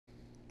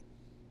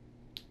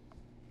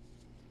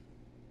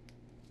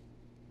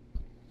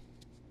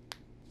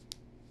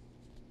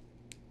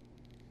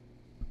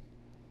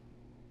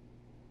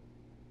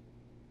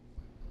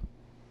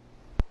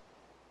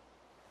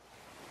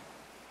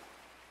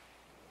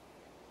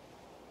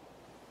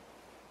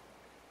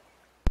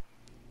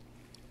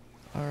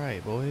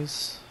Alright,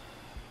 boys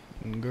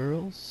and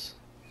girls,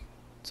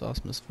 it's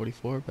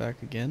Awesomeness44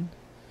 back again.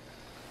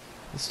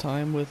 This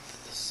time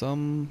with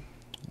some,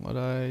 what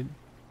I'm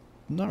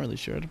not really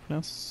sure how to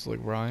pronounce, it's like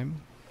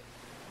rhyme,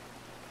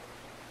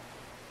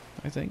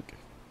 I think.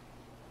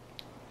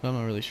 But I'm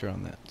not really sure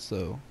on that,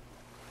 so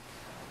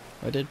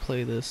I did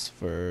play this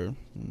for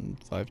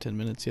 5-10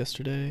 minutes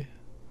yesterday,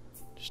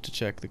 just to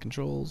check the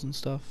controls and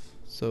stuff,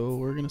 so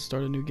we're gonna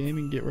start a new game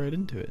and get right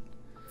into it.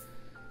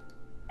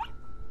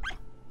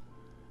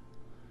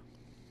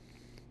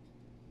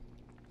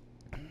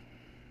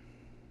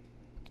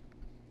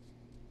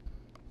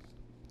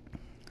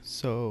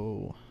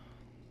 So,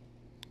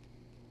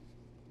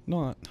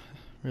 not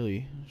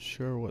really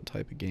sure what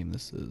type of game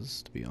this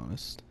is, to be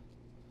honest.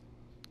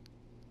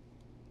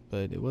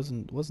 But it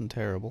wasn't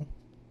terrible.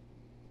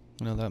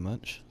 I know that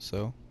much,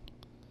 so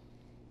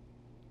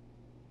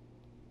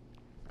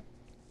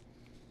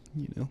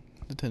you know,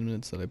 the 10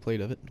 minutes that I played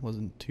of it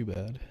wasn't too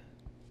bad.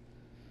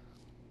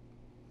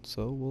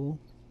 So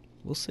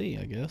we'll see,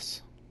 I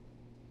guess.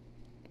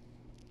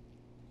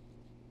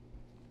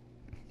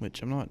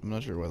 Which I'm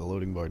not sure why the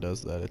loading bar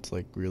does that. It's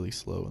like really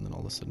slow and then all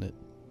of a sudden it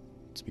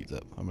speeds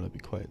up. I'm gonna be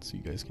quiet so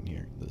you guys can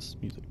hear this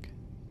music.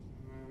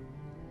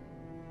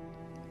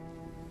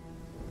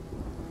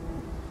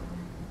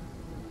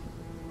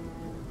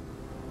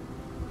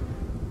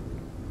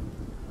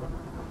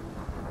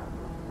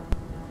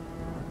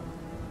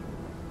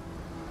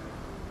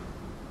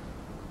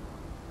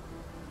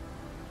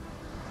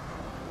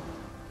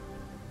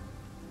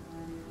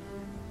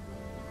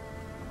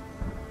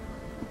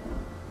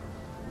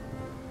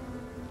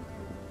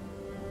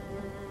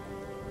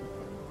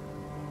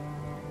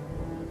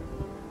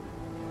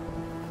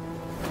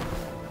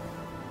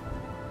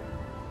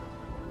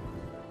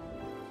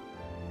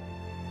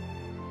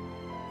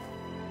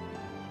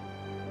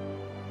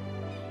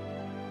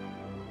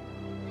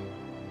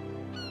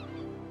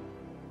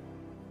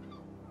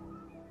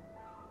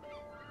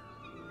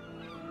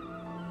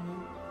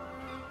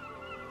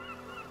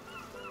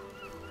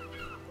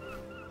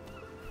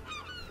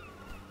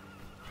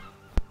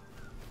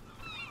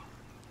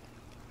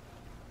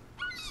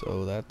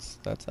 So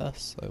that's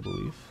us, I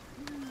believe.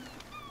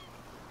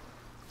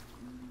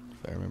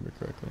 If I remember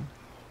correctly.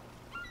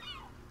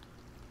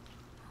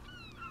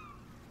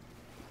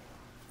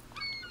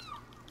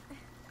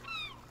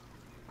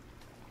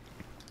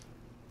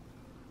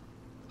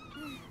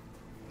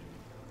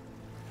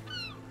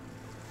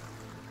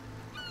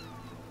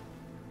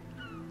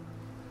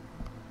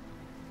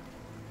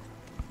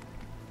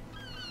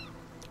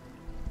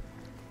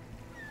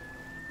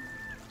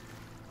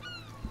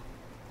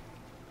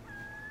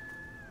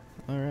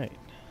 Alright.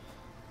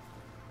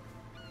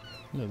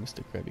 Hello,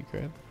 Mr. Krabby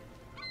Crab.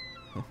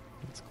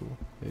 That's cool.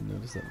 I didn't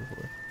notice that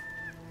before.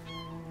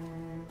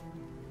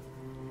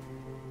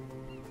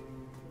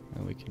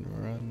 Now we can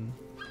run,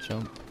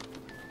 jump,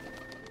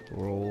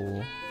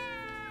 roll,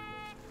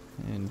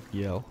 and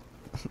yell.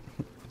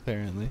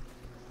 Apparently.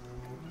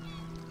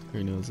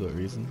 Who knows what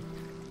reason.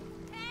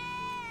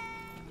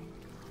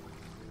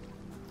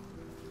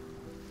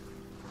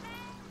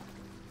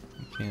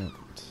 You can't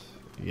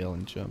yell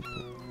and jump,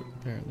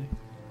 apparently.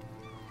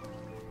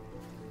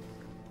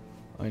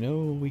 I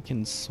know we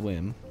can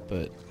swim,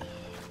 but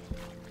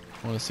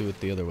I want to see what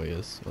the other way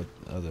is.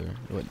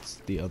 What's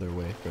the other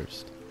way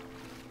first?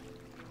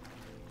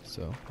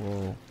 So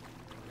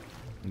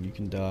and you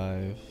can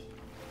dive.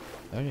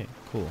 Okay,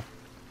 cool.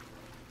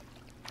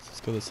 Let's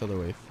go this other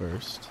way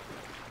first.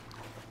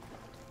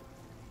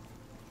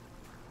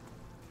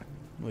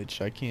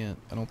 Which I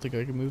don't think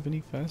I can move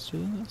any faster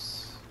than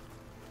this.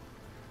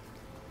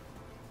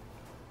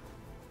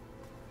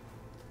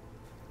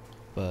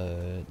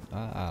 But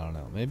I don't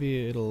know.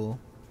 Maybe I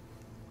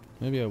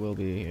will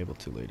be able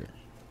to later.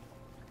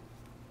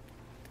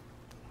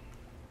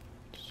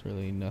 There's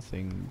really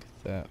nothing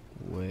that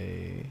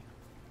way.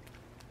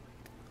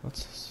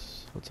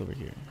 What's over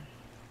here?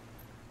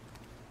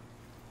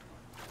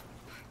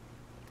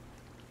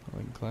 Oh, I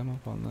can climb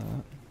up on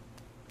that.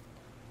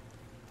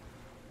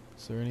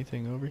 Is there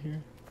anything over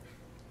here?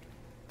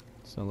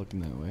 It's not looking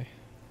that way.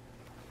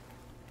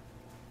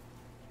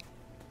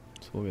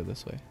 So we'll go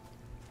this way.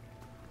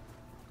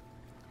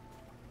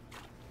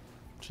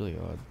 It's really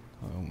odd.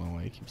 I don't know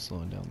why it keeps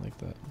slowing down like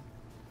that.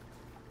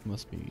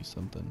 Must be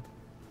something.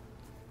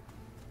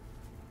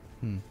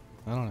 I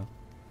don't know.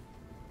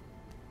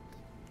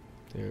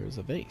 There's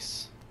a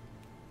vase.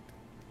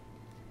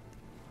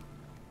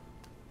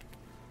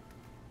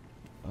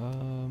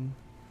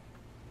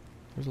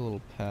 There's a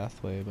little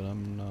pathway, but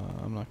I'm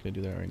not gonna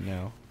do that right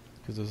now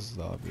because this is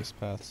the obvious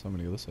path, so I'm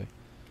gonna go this way.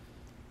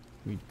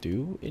 Can we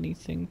do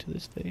anything to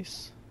this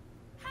vase?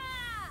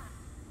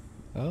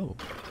 Oh.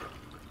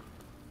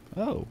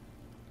 Oh.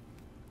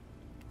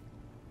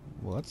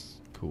 Well,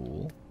 that's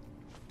cool.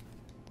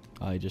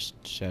 I just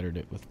shattered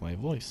it with my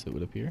voice, it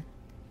would appear.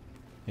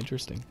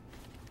 Interesting.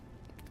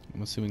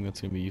 I'm assuming that's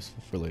going to be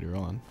useful for later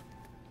on.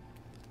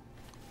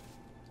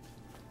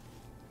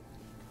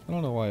 I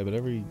don't know why, but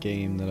every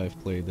game that I've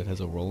played that has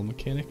a roll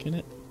mechanic in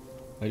it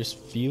I just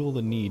feel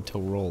the need to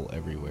roll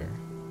everywhere.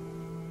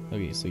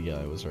 Okay, so yeah,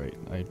 I was right.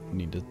 I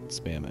need to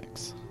spam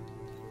X.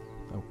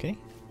 Okay.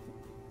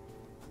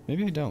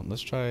 Maybe I don't.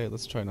 Let's try not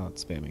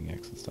spamming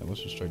X this time.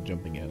 Let's just try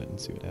jumping at it and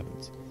see what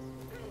happens.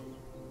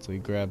 So he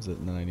grabs it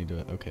and then I need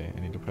to, okay, I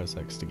need to press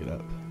X to get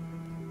up.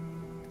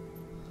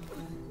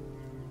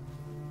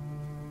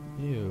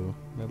 Ew,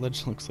 that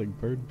ledge looks like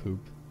bird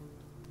poop.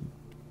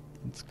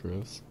 That's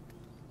gross.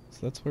 So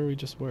that's where we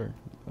just were.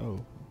 Oh.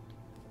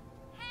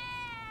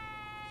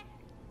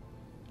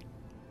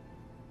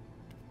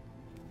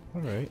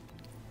 Alright.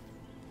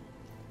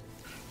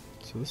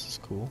 So this is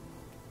cool.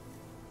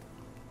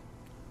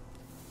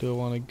 Do I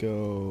want to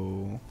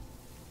go...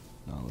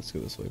 No, let's go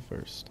this way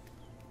first.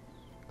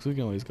 Because we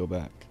can always go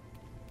back.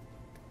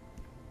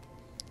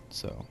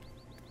 So.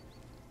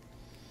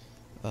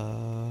 There's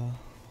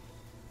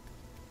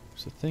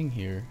a thing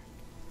here.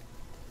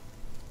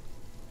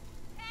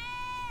 I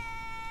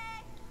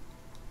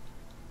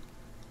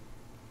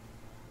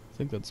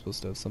think that's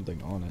supposed to have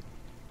something on it.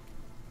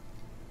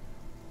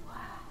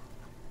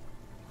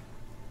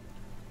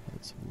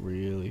 It's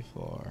really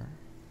far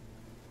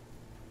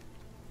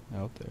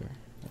out there.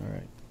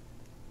 Alright.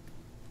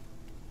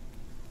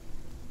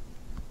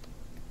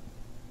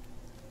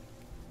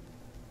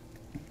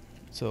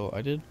 So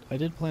I did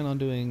plan on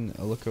doing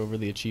a look over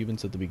the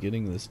achievements at the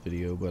beginning of this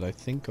video, but I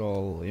think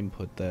I'll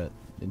input that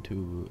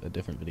into a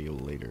different video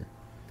later.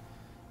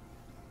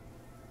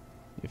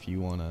 If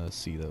you wanna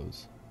see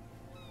those.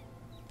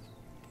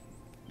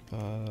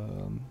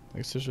 I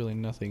guess there's really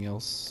nothing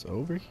else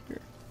over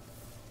here.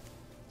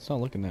 It's not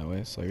looking that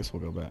way, so I guess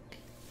we'll go back.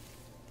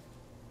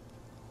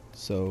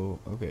 So,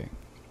 okay.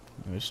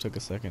 I just took a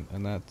second,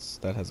 and that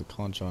has a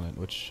conch on it,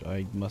 which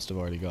I must have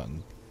already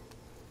gotten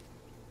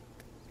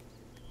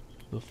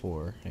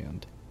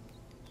beforehand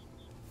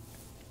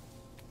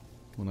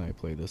when I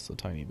played this a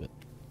tiny bit.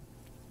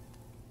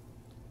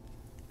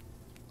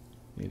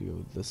 Need to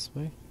go this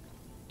way.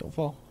 Don't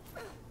fall.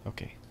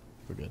 Okay,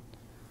 we're good.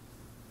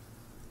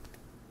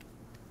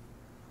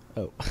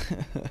 Oh.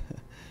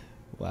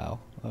 Wow.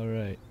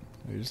 Alright.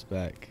 We're just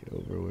back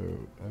over where...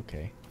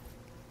 Okay.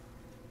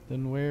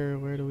 Then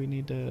where do we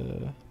need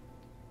to...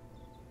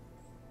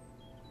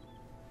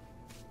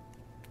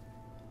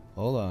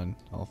 Hold on.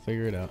 I'll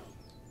figure it out.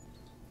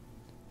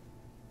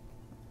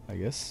 I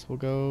guess we'll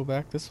go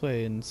back this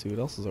way and see what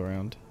else is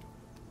around.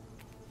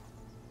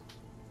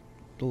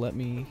 It'll let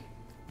me...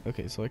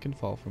 Okay, so I can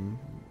fall from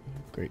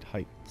great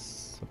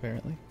heights,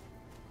 apparently.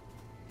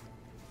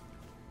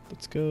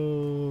 Let's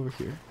go over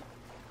here.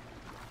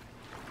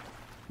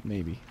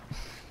 Maybe.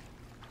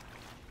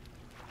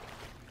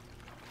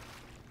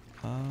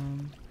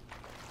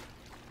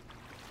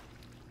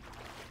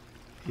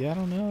 Yeah, I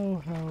don't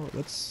know how...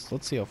 Let's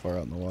see how far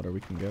out in the water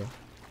we can go.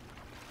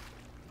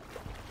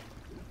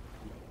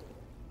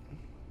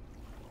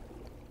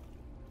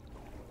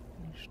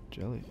 There's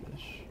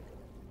jellyfish.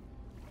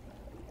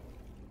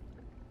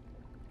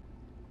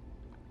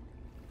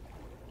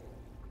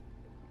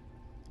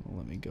 Won't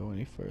let me go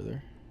any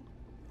further.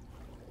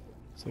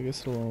 So I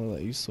guess it'll only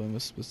let you swim a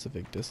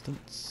specific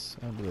distance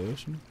out of the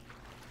ocean.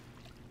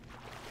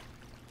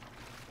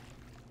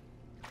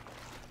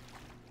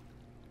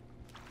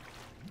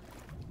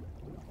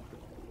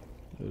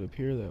 It would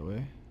appear that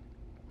way.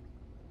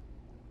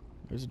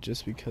 Or is it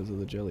just because of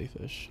the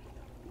jellyfish?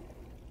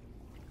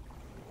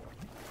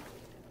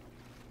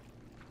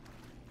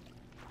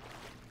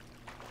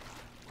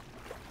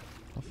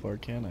 How far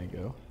can I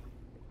go?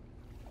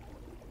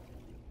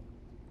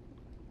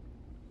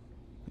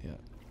 Yeah.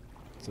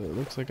 So it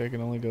looks like I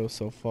can only go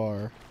so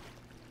far.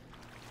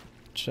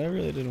 Which I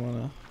really didn't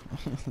want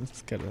to...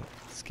 It's kind of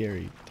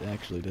scary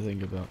actually to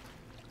think about.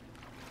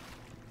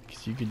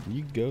 Because you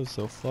could go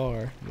so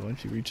far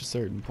once you reach a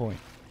certain point.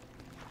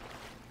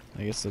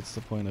 I guess that's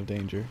the point of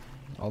danger.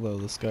 Although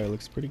the sky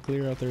looks pretty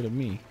clear out there to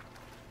me.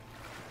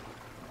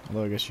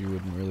 Although I guess you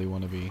wouldn't really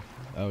want to be...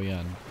 Oh yeah,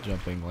 and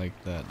jumping like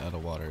that out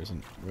of water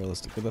isn't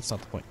realistic, but that's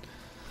not the point.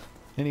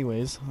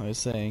 Anyways, I was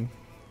saying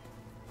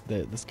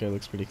that the sky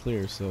looks pretty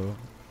clear, so...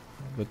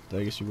 But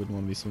I guess you wouldn't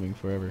want to be swimming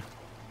forever.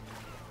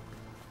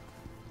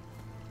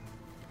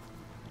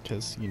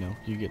 Because, you know,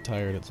 you get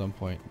tired at some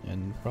point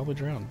and probably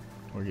drown.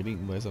 Or get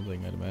eaten by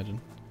something, I'd imagine.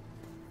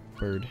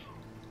 Bird.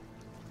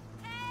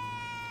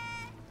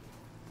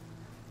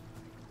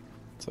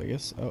 So I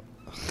guess... Oh.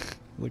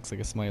 Looks like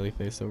a smiley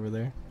face over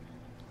there.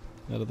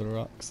 Out of the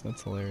rocks.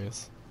 That's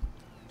hilarious.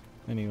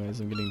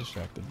 Anyways, I'm getting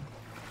distracted.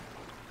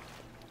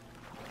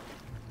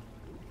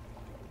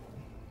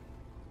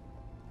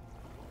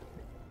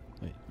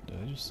 Wait, did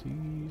I just see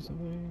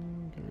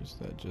something? Or is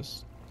that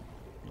just...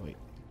 Wait.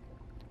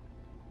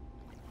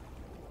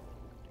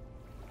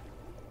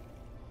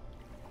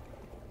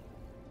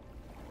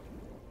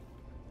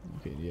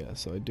 Okay, yeah,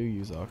 so I do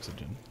use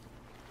oxygen.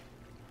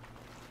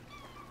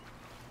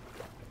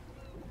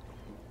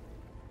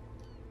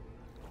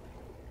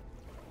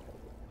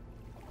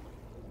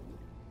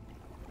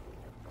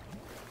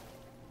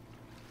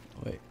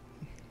 Wait.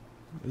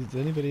 Does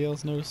anybody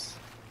else notice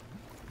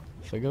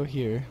if I go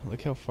here,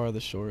 look how far the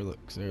shore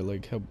looks, or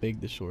like how big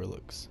the shore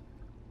looks.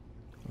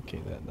 Okay,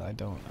 that I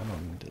don't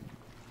need to.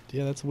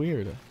 Yeah, that's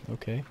weird.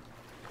 Okay.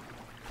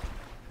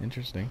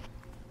 Interesting.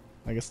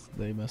 I guess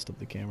they messed up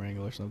the camera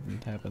angle or something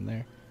happened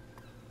there.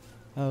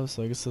 Oh,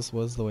 so I guess this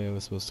was the way I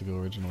was supposed to go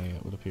originally,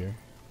 it would appear.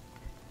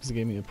 Because it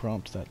gave me a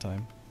prompt that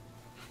time.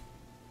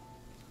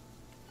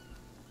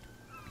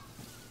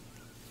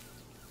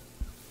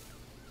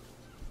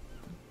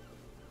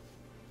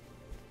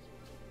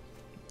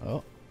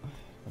 Oh,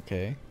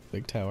 okay.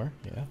 Big tower,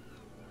 yeah.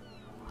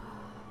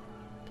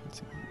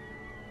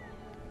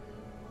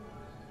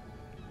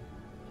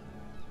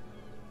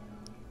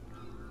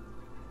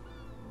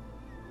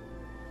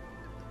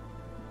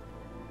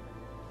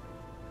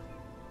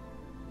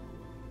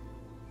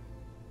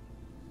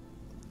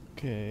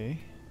 Okay.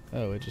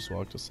 Oh, it just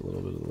walked us a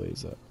little bit of the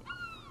ways up.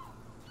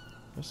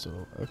 So,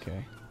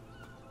 okay.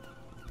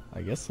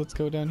 I guess let's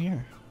go down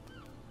here.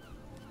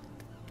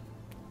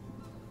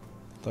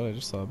 Thought I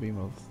just saw a beam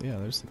of... Yeah,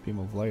 there's a beam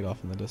of light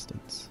off in the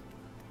distance.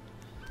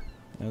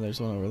 And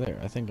there's one over there.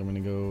 I think I'm gonna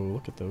go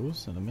look at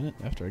those in a minute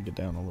after I get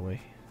down all the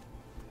way.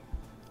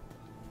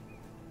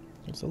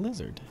 There's a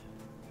lizard.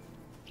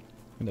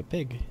 And a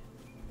pig.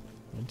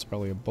 It's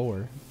probably a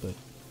boar, but...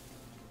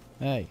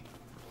 Hey!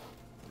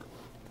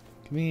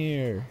 Come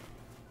here!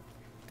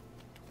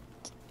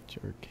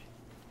 Jerk.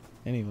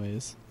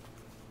 Anyways.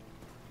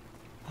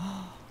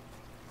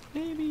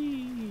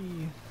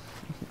 Baby!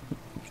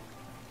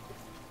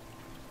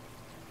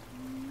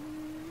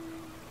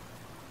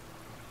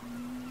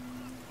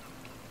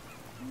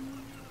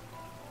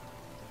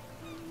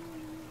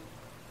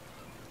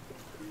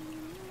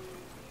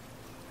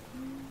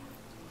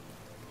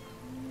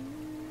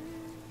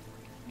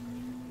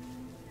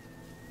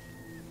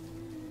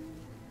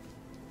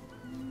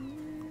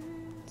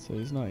 So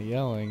he's not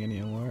yelling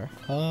anymore.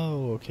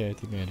 Oh, okay, I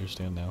think I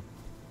understand now.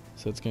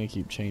 So it's gonna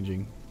keep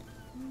changing.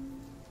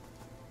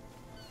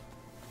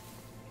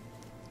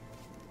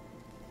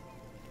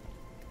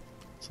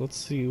 So let's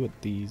see what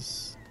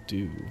these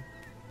do.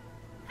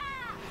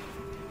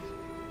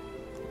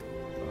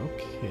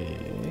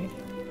 Okay.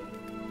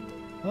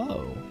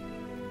 Oh.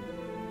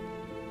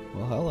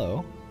 Well,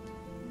 hello.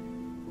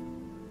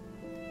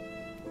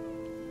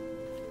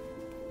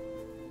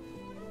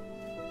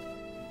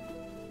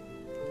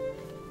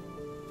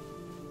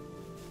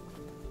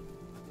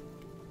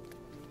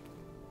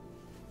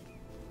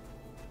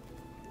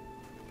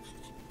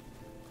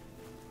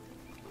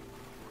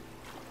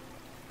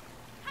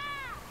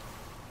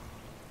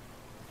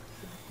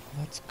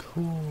 That's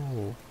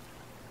cool.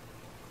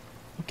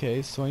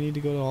 Okay, so I need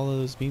to go to all of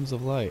those beams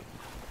of light.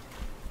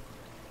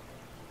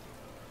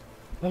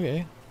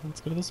 Okay,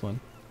 let's go to this one.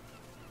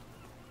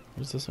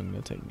 Where's this one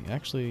gonna take me?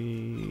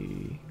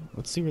 Actually,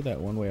 let's see where that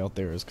one way out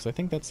there is, because I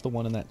think that's the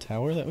one in that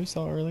tower that we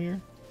saw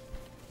earlier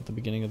at the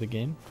beginning of the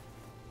game.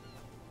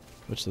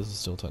 Which this is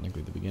still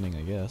technically the beginning,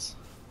 I guess.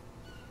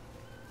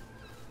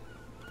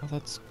 Oh,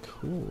 that's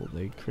cool.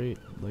 They create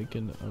like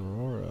an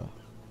aurora.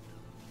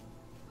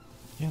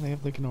 Yeah, they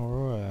have like an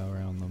aurora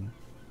around them.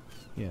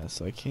 Yeah,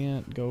 so I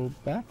can't go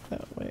back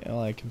that way.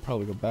 Well, I can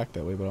probably go back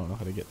that way, but I don't know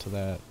how to get to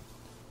that.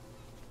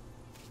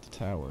 The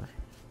tower.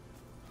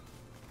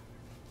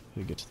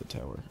 How to get to the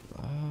tower?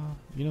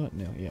 You know what?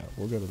 No, yeah,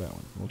 we'll go to that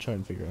one. We'll try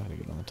and figure out how to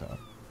get on the tower.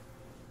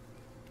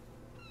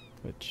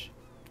 Which...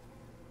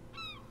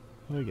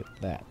 how do I get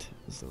that,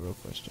 is the real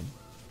question.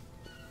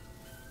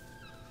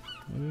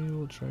 Maybe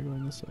we'll try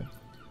going this way.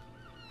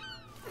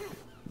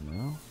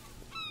 No?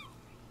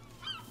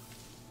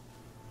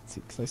 See,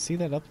 because I see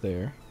that up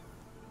there.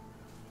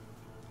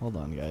 Hold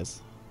on,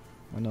 guys.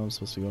 I know I'm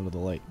supposed to go into the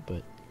light,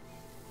 but...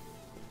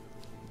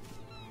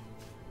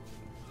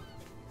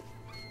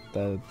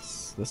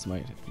 this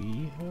might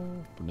be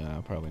her?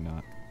 No, probably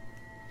not.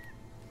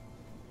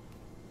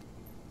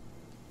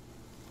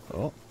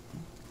 Oh.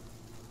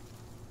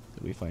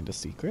 Did we find a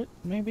secret,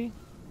 maybe?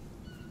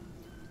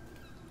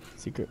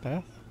 Secret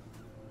path?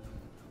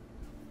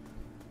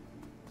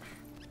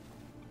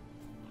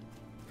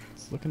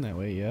 It's looking that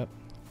way, yep.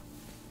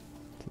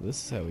 So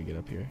this is how we get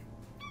up here.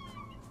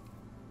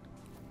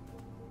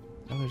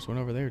 Oh, there's one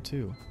over there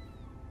too.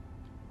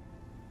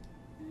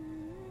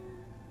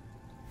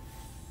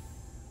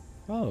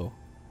 Oh.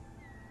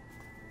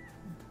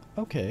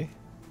 Okay.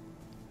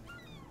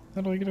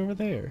 How do I get over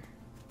there?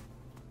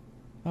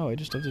 Oh, I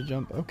just have to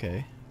jump.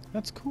 Okay.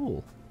 That's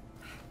cool.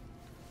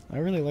 I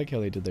really like how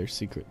they did their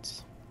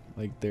secrets.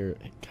 Like, they're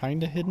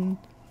kinda hidden,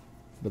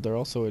 but they're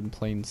also in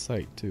plain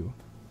sight too.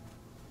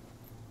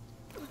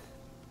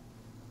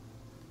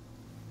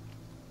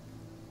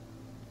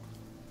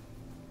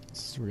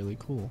 This is really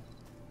cool.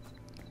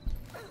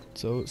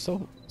 So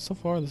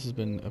far this has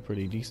been a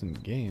pretty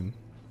decent game.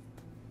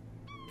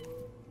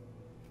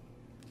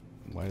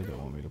 Why did it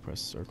want me to press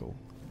circle?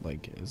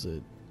 Like, is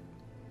it...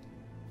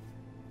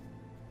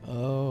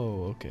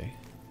 oh, okay.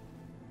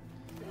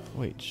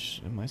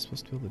 Wait, am I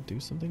supposed to be able to do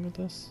something with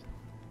this?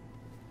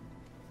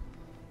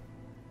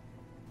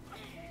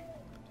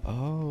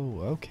 Oh,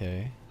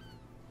 okay.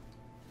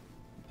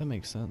 That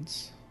makes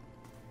sense.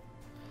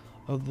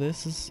 Oh,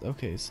 this is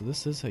okay. So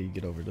this is how you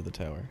get over to the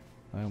tower.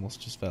 I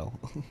almost just fell.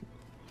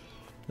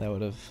 That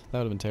would have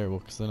been terrible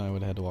because then I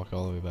would have had to walk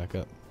all the way back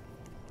up.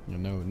 You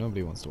know,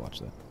 nobody wants to watch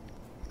that.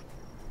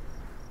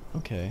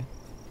 Okay.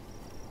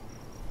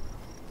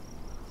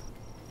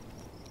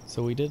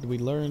 So we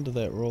learned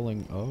that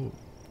rolling. Oh,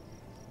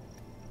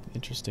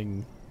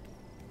 interesting,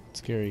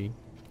 scary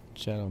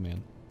shadow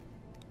man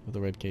with a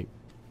red cape,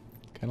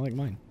 kind of like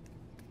mine.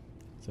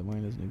 Except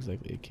mine isn't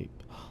exactly a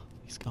cape.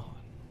 He's gone,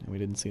 and we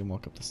didn't see him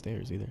walk up the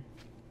stairs either.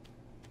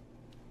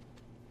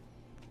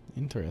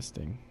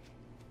 Interesting.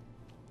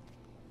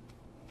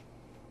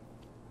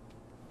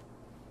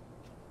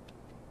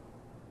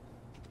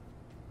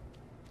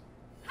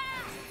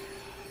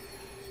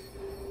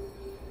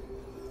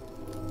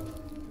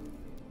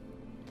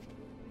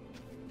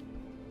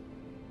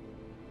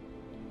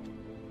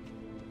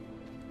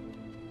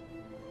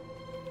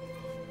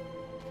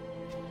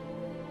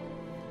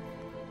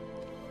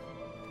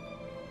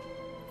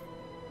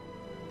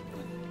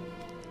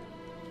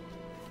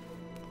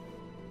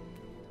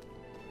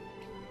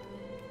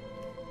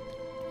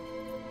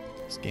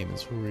 This game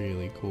is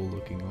really cool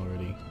looking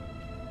already.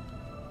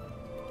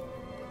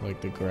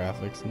 Like the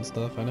graphics and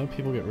stuff. I know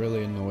people get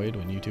really annoyed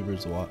when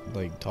YouTubers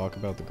talk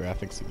about the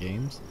graphics of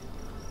games,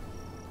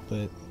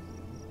 but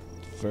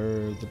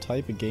for the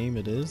type of game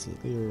it is,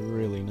 they're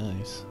really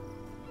nice.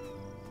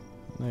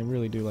 And I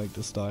really do like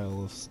the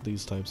style of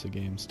these types of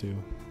games too.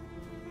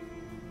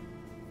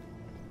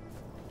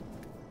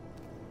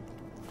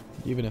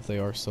 Even if they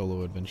are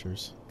solo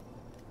adventures.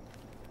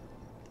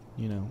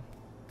 You know.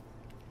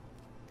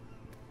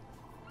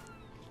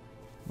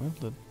 Am I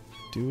able to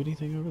do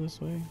anything over this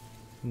way?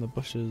 And the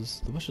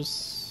bushes,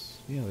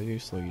 yeah, they do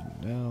slow you down.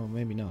 No,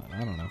 maybe not.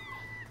 I don't know.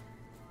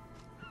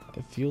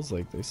 It feels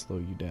like they slow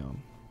you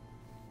down.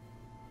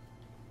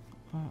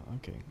 Ah,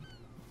 okay.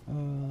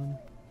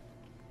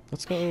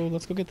 Let's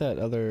go get that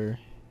other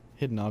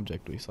hidden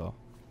object we saw.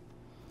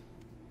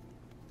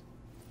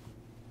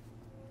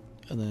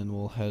 And then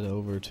we'll head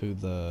over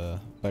to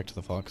back to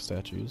the fox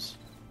statues.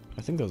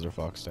 I think those are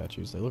fox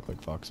statues. They look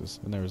like foxes.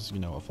 And there's, you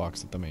know, a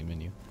fox at the main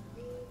menu.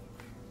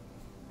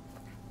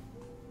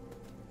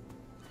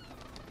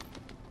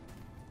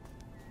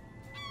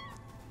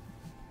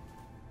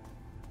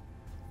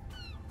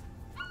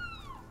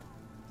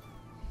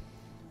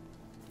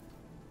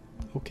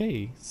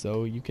 Okay,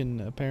 so you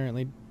can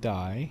apparently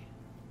die.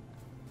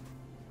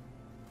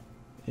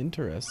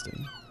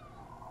 Interesting.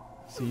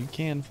 So you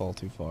can fall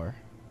too far.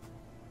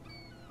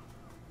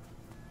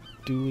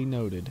 Duly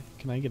noted.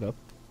 Can I get up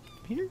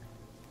here?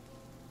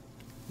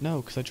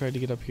 No, because I tried to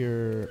get up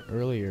here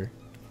earlier.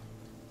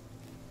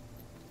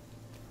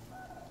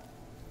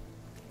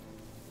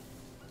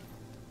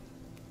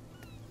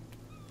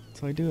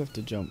 So I do have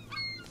to jump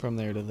from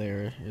there to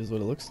there, is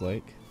what it looks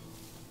like.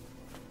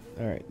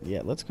 Alright,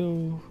 yeah, let's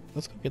go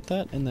get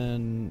that, and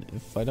then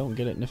if I don't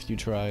get it in a few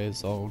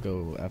tries, I'll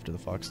go after the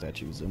fox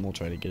statues, and we'll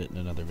try to get it in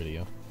another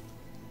video.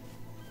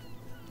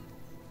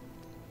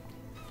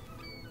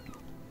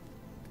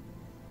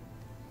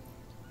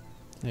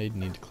 I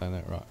need to climb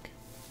that rock.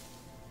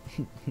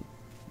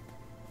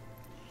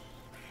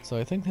 So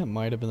I think that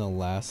might have been the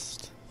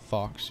last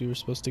fox you were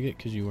supposed to get,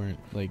 because you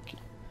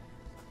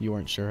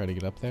weren't sure how to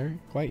get up there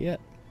quite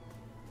yet.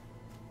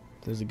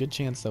 There's a good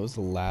chance that was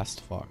the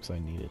last fox I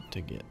needed to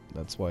get.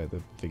 That's why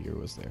the figure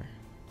was there.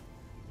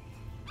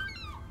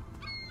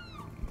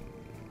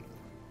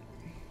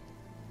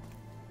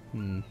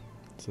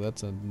 So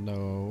that's a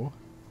no.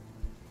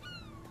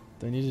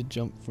 Do I need to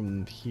jump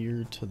from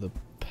here to the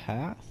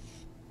path?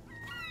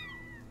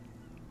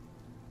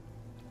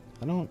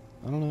 I don't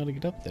know how to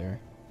get up there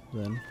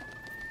then.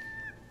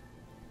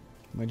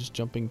 Am I just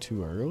jumping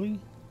too early?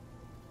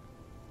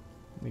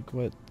 Like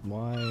what?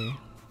 Why?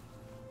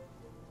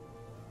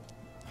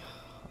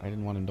 I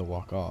didn't want him to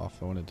walk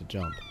off. I wanted to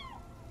jump.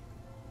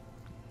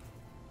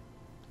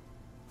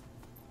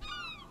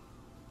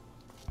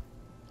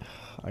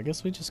 I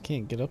guess we just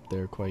can't get up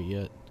there quite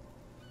yet.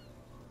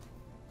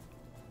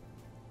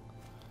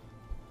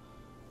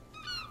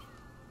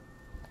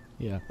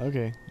 Yeah,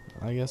 okay.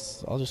 I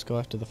guess I'll just go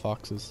after the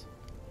foxes.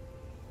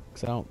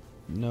 'Cause I don't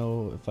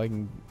know if I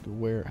can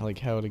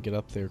how to get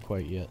up there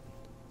quite yet.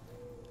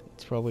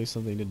 It's probably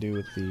something to do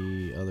with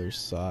the other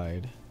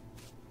side.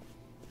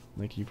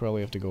 Like, you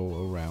probably have to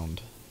go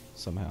around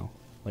somehow.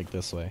 Like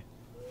this way.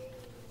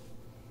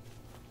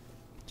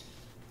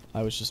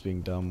 I was just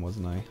being dumb,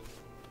 wasn't I?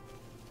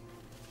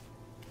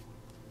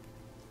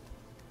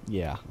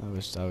 Yeah, I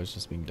was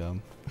just being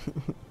dumb.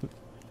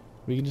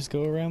 We can just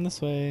go around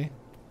this way.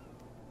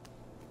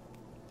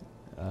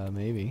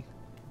 Maybe.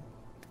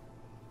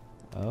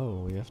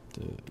 Oh, we have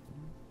to...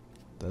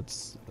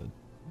 That's a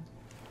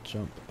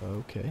jump.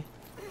 Okay.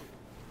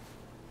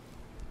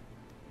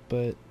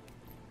 But...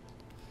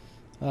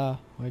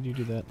 why'd you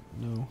do that?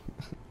 No.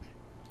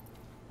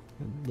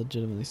 It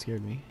legitimately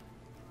scared me.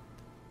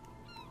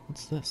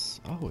 What's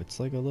this? Oh, it's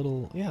like a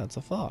little... Yeah, it's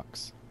a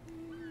fox.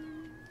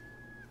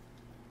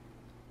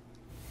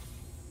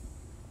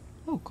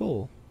 Oh,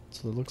 cool.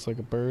 So it looks like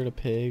a bird, a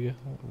pig, a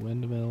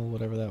windmill,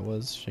 whatever that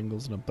was,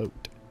 shingles, and a boat.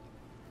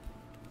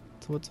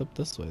 So what's up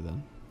this way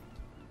then?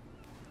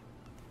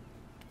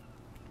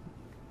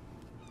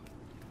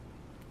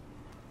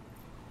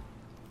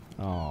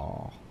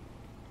 Oh,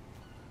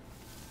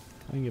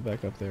 I can get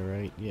back up there,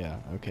 right? Yeah,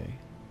 okay.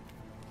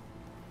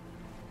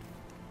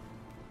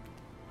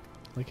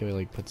 I like how he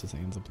like puts his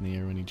hands up in the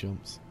air when he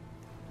jumps.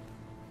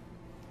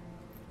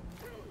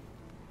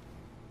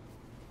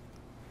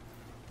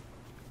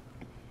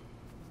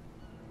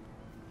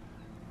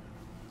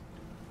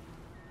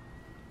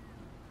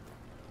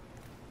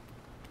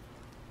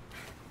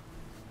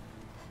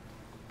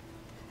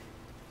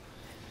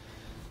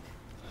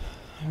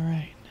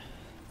 Alright.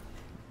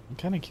 I'm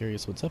kind of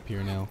curious what's up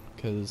here now,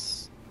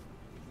 because,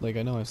 like,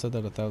 I know I've said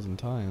that 1,000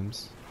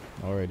 times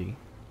already,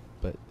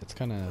 but it's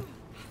kind of,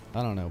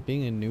 I don't know,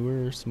 being a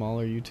newer,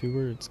 smaller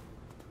YouTuber, it's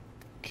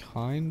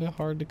kind of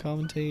hard to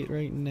commentate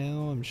right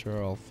now. I'm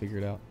sure I'll figure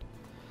it out.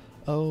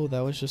 Oh, that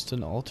was just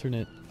an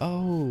alternate.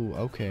 Oh,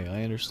 okay,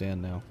 I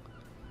understand now.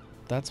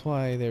 That's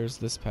why there's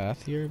this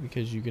path here,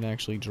 because you can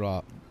actually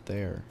drop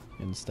there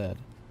instead.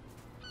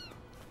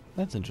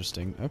 That's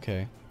interesting,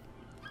 okay.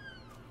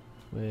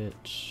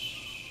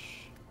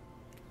 Which...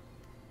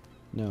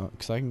 no,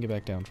 because I can get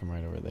back down from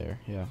right over there,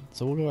 yeah.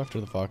 So we'll go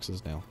after the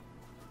foxes now.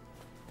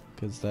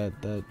 Because that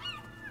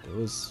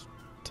was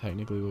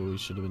technically what we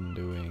should have been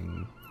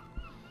doing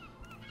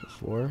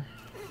before.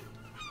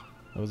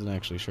 I wasn't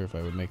actually sure if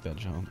I would make that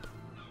jump,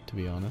 to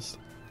be honest.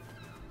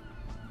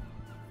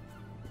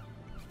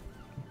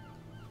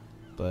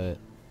 But...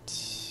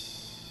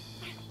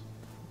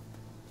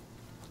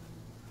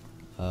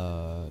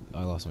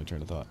 I lost my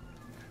train of thought.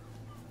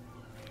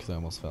 Because I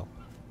almost fell.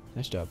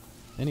 Nice job.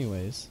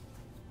 Anyways,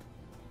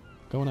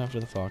 going after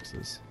the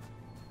foxes.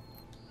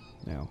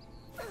 Now.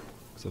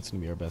 Because that's going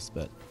to be our best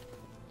bet.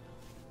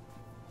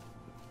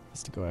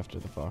 Is to go after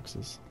the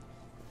foxes.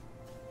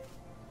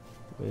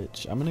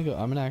 Which,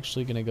 I'm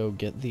actually gonna go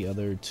get the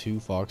other 2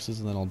 foxes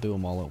and then I'll do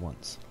them all at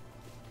once.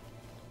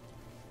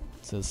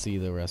 To see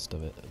the rest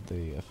of it,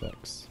 the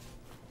effects.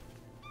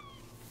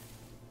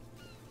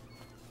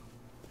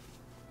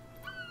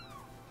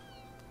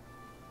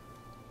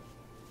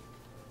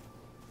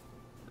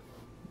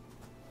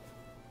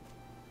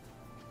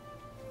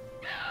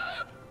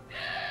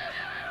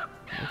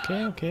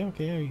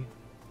 Okay.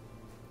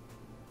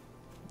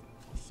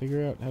 I'll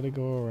figure out how to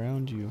go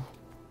around you.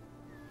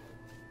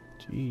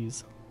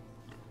 Jeez.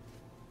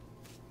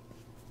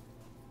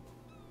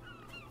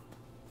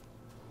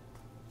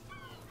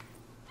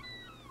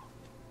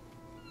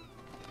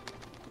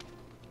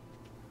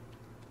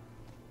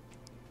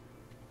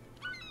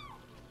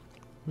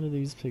 What do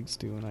these pigs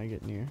do when I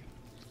get near?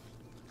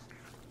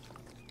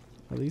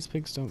 Oh, these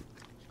pigs don't...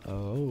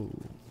 oh.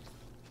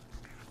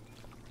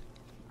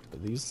 Are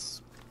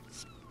these...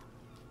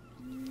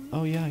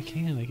 oh yeah, I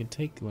can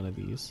take one of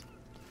these.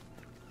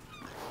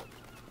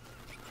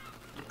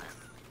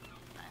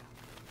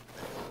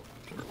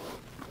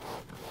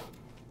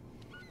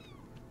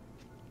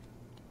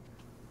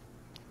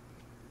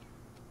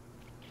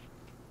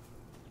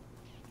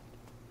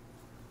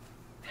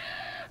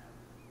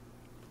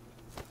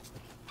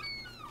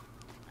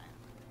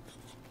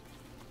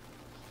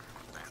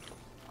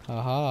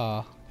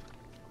 Haha.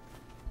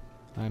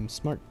 I'm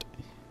smart.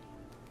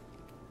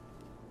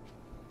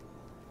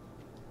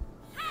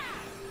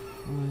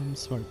 I'm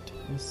smart.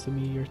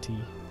 S-M-E-R-T.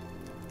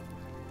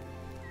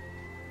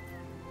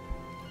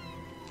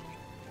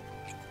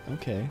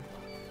 Okay.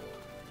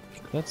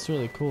 That's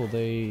really cool.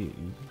 They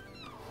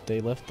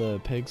left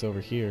the pigs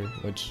over here,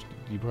 which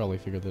you probably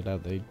figured that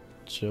out. They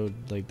showed,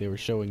 like, they were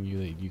showing you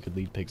that you could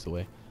lead pigs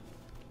away.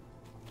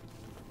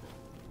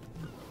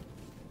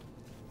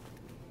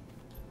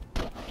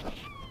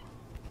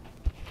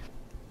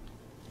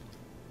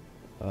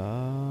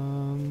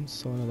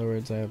 So in other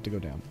words, I have to go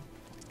down.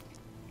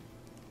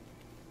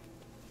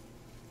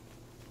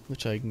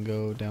 Which I can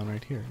go down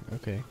right here.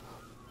 Okay.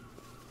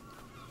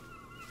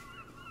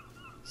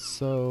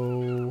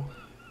 So...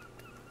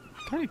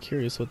 kind of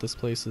curious what this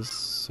place is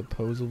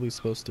supposedly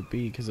supposed to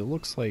be, because it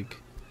looks like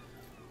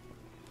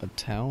a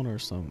town or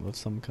of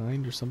some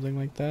kind or something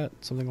like that.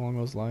 Something along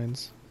those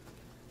lines.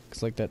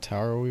 Because like that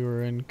tower we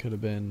were in could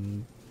have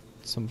been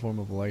some form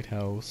of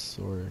lighthouse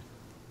or...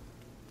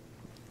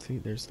 see,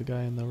 there's the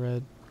guy in the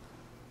red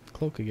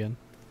cloak again.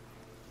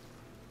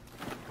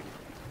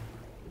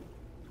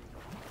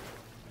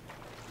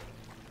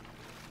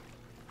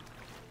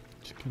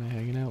 Just kind of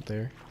hanging out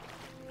there.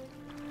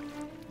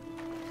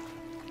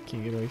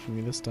 Can't get away from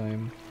me this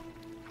time.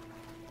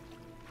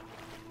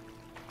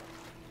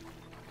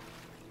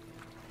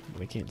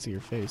 But I can't see your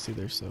face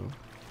either, so...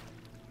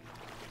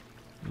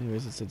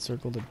 anyways, it said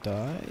circle to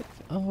dive?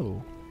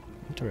 Oh,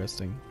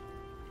 interesting.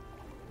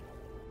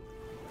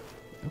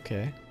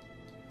 Okay.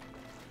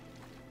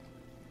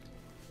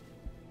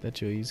 Bet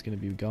you he's gonna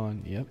be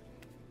gone. Yep.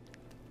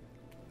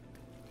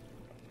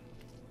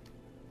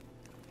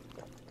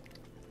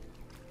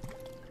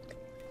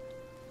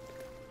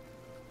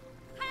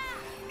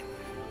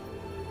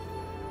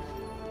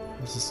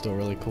 This is still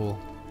really cool.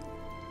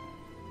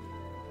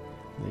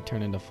 They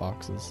turn into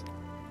foxes.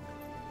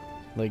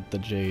 Like the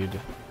jade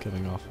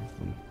coming off of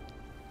them.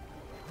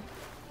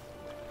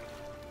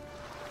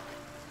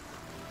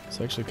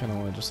 So I actually kind of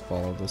want to just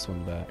follow this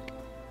one back.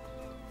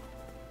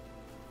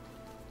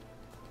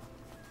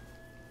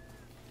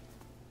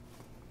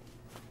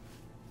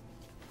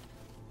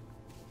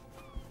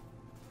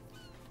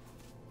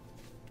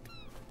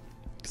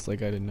 It's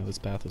like I didn't know this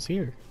path was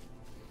here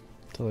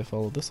until I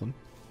followed this one.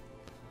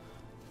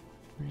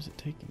 Where's it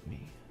taking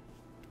me?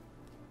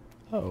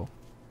 Oh,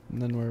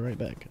 and then we're right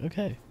back.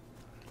 Okay.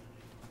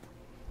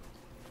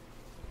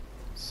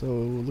 So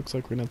it looks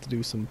like we're gonna have to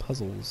do some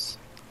puzzles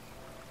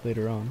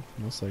later on,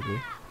 most likely.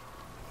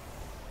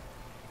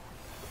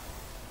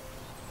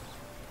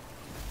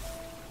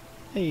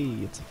 Hey,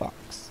 it's a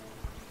fox.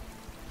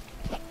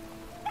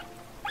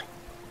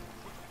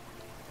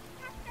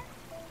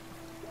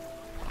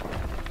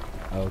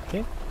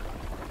 Okay.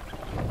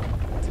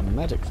 It's a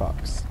magic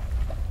fox.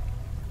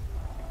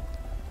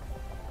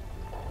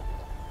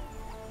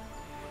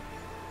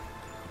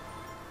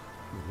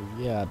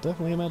 Yeah,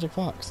 definitely a magic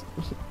fox.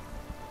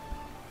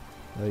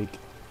 Like...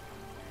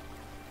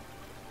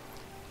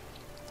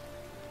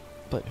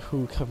 But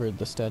who covered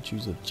the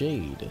statues of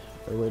jade?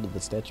 Or where did the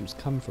statues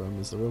come from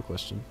is the real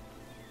question.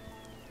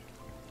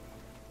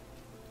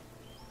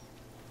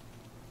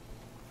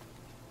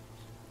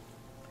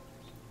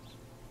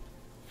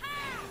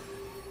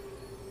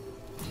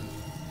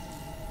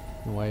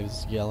 And why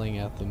does yelling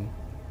at them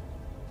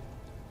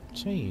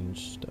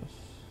change stuff?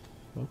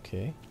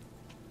 Okay.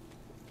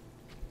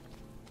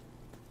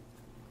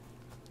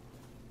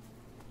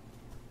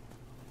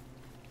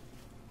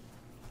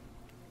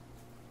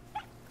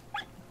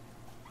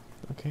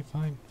 Okay,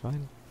 fine. I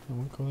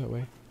won't go that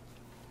way.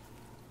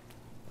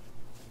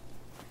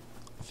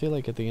 I feel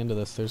like at the end of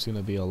this there's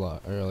gonna be a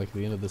lot, or like at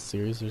the end of this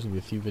series there's gonna be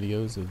a few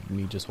videos of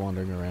me just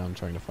wandering around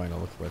trying to find all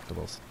the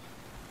collectibles.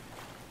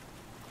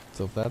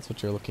 So if that's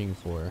what you're looking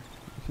for,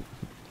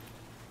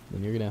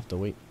 then you're gonna have to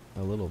wait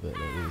a little bit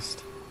at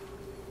least.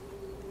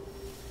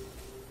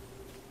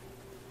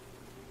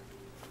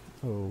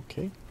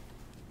 Okay.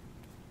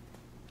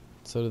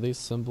 So do these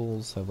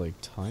symbols have like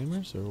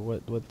timers, or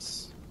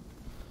what's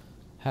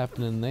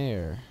happening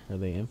there? Are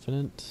they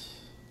infinite?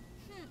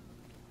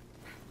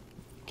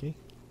 Okay.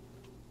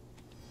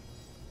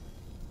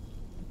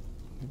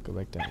 Go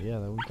back down. Yeah,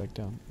 that went back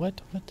down. What?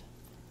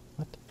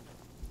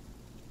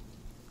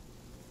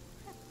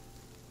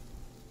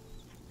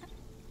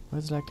 Why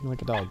is it acting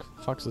like a dog?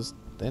 Foxes,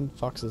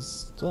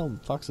 well,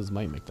 foxes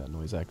might make that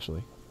noise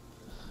actually.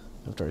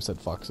 After I said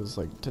foxes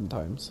like 10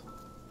 times.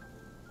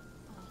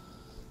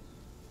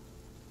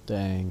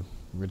 Dang,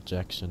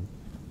 rejection.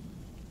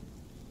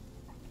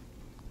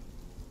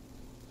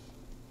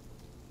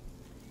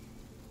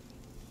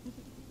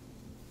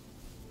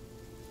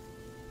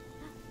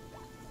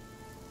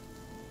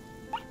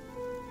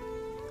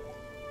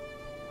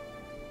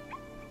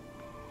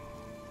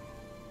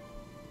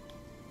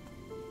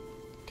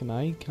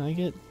 Can I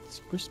get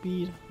super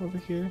speed over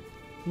here,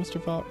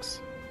 Mr. Fox?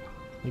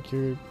 Like,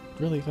 you're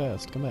really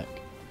fast. Come back.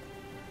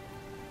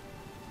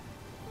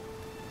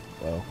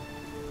 Whoa.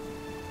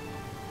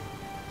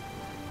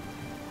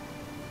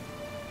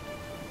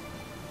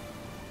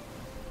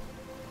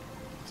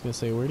 I was gonna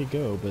say, where'd he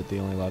go? But the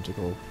only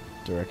logical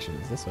direction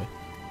is this way.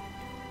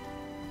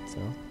 So.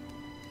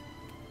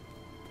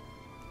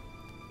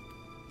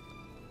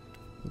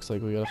 Looks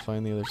like we gotta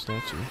find the other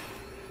statue.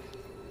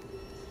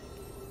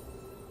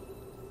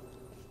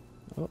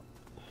 Oh,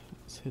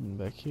 it's hidden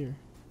back here.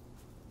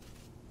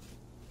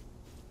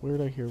 Where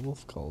did I hear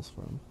wolf calls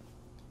from?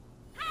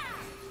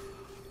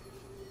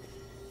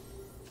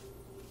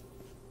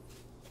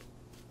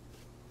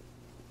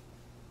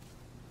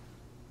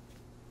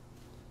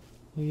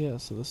 Oh yeah,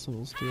 so the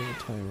symbols do have a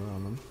timer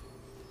on them.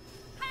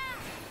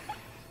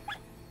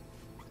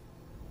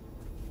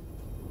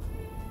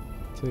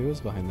 So he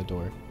was behind the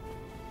door.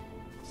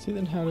 See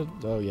then how did...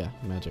 oh yeah,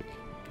 magic.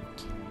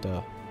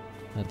 Duh.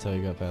 That's how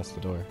you got past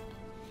the door.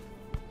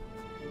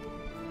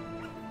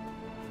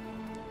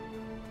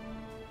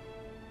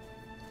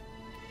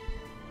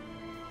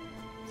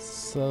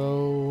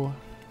 So...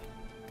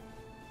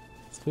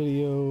 this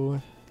video...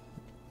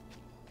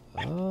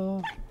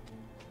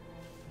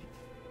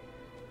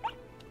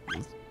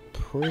 is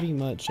pretty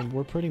much... and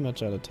we're pretty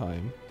much out of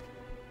time.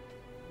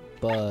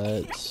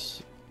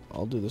 But...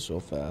 I'll do this real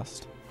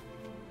fast.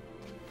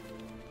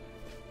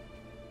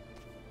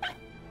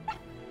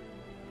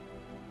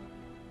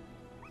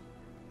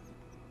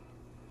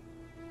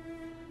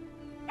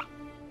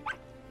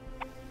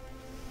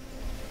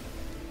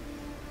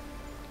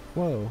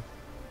 Whoa.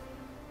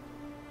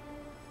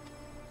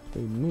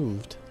 They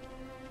moved.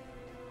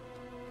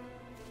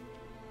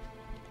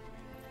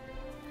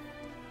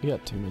 We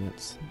got 2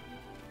 minutes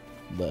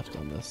left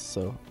on this,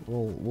 so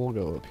we'll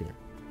go up here.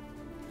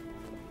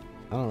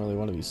 I don't really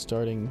want to be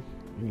starting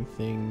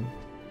anything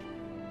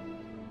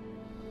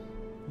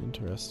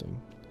interesting,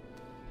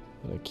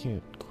 but I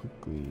can't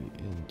quickly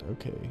end.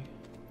 Okay.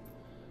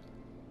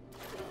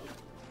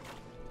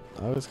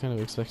 I was kind of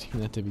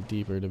expecting that to be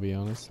deeper, to be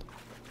honest.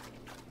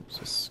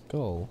 There's a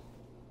skull.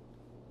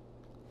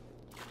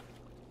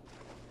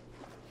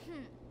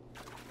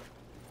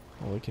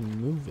 Oh, I can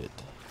move it.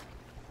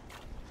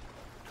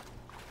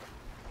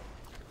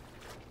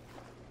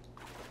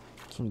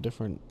 It's from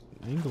different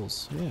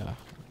angles. Yeah,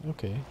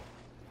 okay.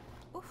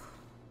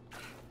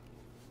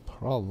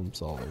 Problem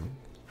solving.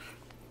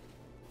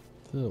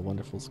 It's a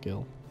wonderful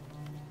skill.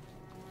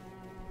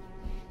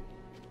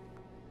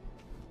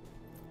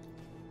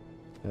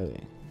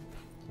 Okay.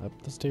 Up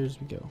the stairs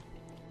we go.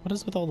 What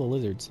is with all the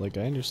lizards? Like,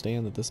 I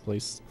understand that this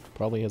place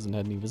probably hasn't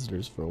had any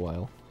visitors for a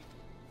while.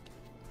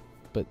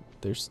 But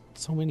there's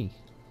so many.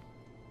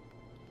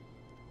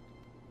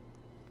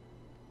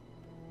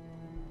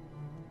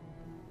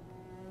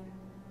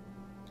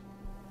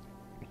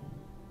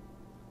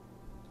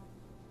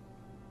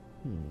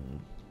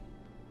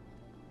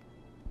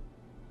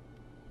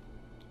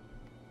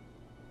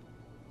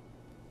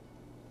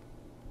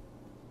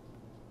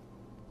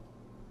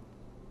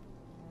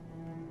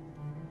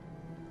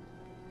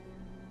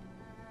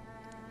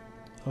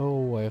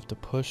 Oh, I have to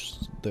push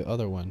the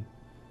other one.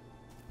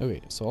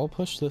 Okay, so I'll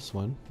push this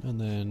one,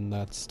 and then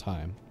that's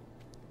time.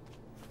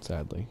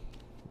 Sadly.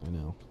 I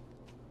know.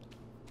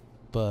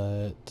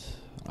 But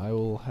I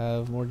will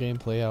have more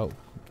gameplay out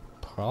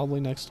probably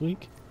next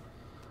week.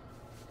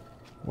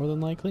 More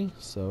than likely,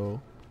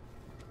 so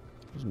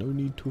there's no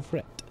need to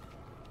fret.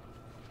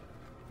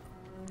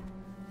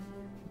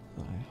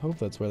 I hope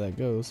that's where that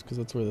goes, because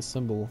that's where the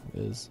symbol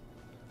is.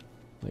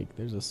 Like,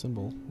 there's a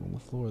symbol on the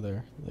floor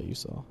there that you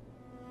saw.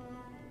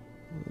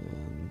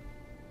 And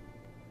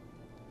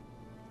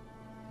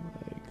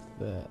like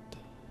that.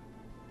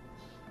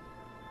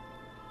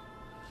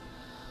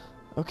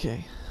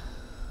 Okay.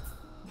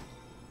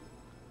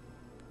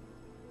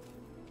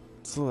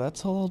 So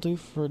that's all I'll do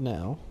for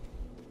now.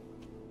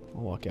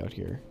 I'll walk out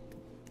here.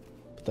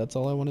 But that's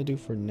all I want to do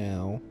for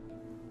now.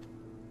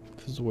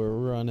 Because we're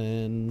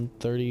running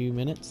 30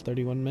 minutes,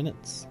 31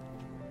 minutes.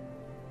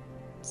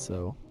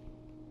 So,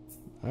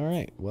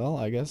 alright, well,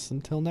 I guess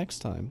until next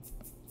time.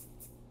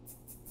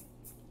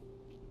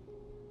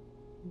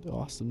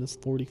 Awesomeness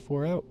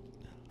 44 out.